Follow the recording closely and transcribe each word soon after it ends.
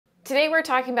Today we're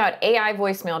talking about AI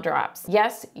voicemail drops.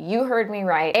 Yes, you heard me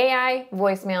right. AI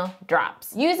voicemail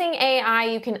drops. Using AI,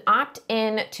 you can opt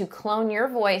in to clone your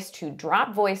voice to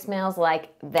drop voicemails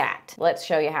like that. Let's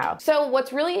show you how. So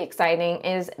what's really exciting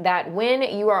is that when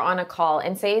you are on a call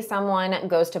and say someone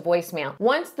goes to voicemail,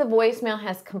 once the voicemail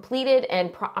has completed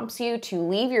and prompts you to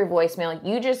leave your voicemail,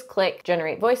 you just click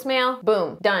generate voicemail,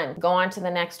 boom, done. Go on to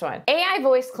the next one. AI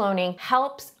voice cloning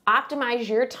helps optimize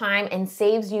your time and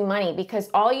saves you money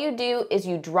because all you do is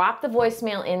you drop the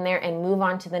voicemail in there and move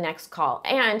on to the next call.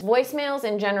 And voicemails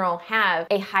in general have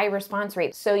a high response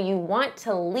rate. So you want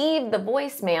to leave the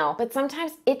voicemail, but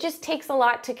sometimes it just takes a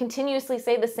lot to continuously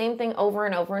say the same thing over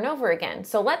and over and over again.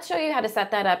 So let's show you how to set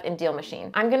that up in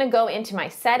DealMachine. I'm gonna go into my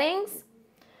settings,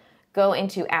 go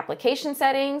into application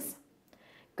settings,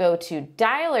 go to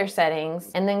dialer settings,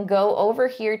 and then go over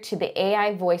here to the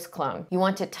AI voice clone. You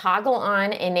want to toggle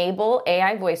on enable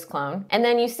AI voice clone. And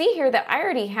then you see here that I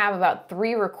already have about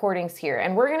 3 recordings here.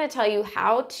 And we're gonna tell you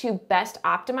how to best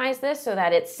optimize this so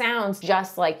that it sounds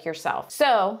just like yourself.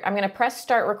 So I'm gonna press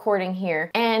start recording here.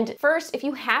 And first, if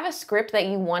you have a script that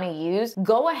you wanna use,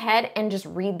 go ahead and just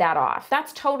read that off.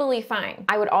 That's totally fine.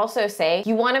 I would also say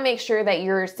you wanna make sure that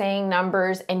you're saying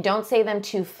numbers and don't say them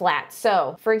too flat.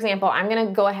 So for example, I'm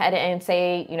gonna go ahead and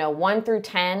say, 1 through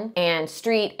 10 and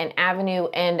street and avenue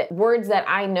and words that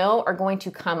I know are going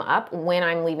to come up when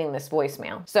I'm leaving this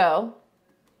voicemail. So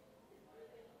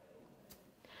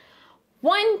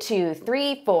 1, 2,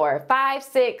 3, 4, 5,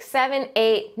 6, 7,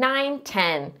 8, 9,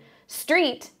 10.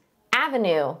 Street,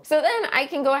 avenue. So then I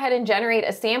can go ahead and generate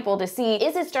a sample to see,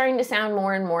 is it starting to sound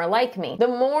more and more like me? The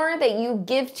more that you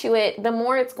give to it, the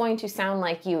more it's going to sound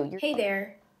like you. Hey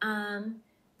there.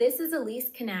 This is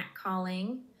Elise Kanak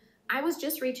calling. I was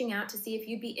just reaching out to see if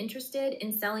you'd be interested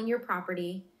in selling your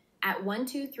property at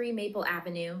 123 Maple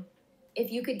Avenue.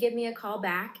 If you could give me a call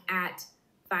back at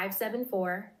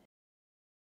 574,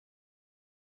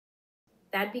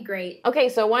 that'd be great. Okay,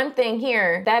 so one thing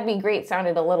here, that'd be great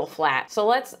sounded a little flat. So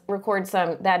let's record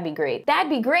some that'd be great.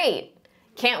 That'd be great.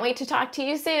 Can't wait to talk to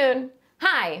you soon.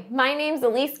 Hi, my name's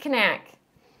Elise Kanak,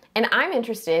 and I'm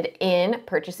interested in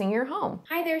purchasing your home.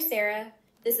 Hi there, Sarah.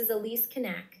 This is Elise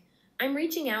Kanak. I'm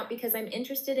reaching out because I'm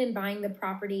interested in buying the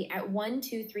property at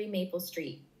 123 Maple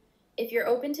Street. If you're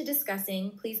open to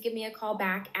discussing, please give me a call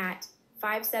back at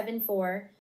 574.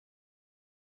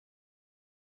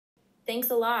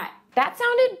 Thanks a lot. That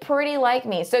sounded pretty like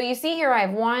me. So you see here I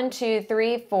have 1, 2,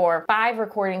 3, 4, 5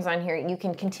 recordings on here. You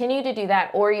can continue to do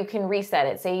that or you can reset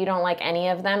it. Say you don't like any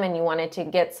of them and you wanted to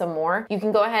get some more. You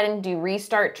can go ahead and do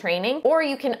restart training, or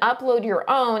you can upload your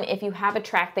own if you have a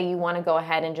track that you want to go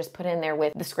ahead and just put in there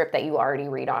with the script that you already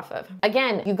read off of.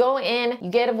 Again, you go in, you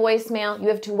get a voicemail, you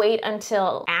have to wait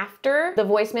until after the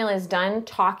voicemail is done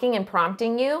talking and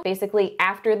prompting you, basically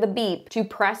after the beep, to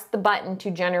press the button to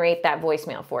generate that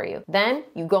voicemail for you. Then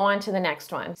you go on to the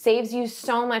next one. Saves you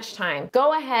so much time.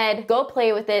 Go ahead, go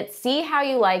play with it, see how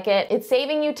you like it. It's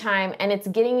saving you time and it's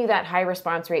getting you that high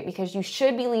response rate because you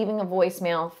should be leaving a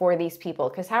voicemail for these people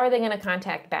because how are they gonna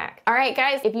contact back? All right,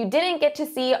 guys, if you didn't get to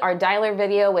see our dialer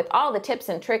video with all the tips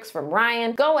and tricks from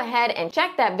Ryan, go ahead and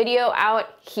check that video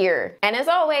out here. And as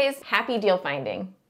always, happy deal finding.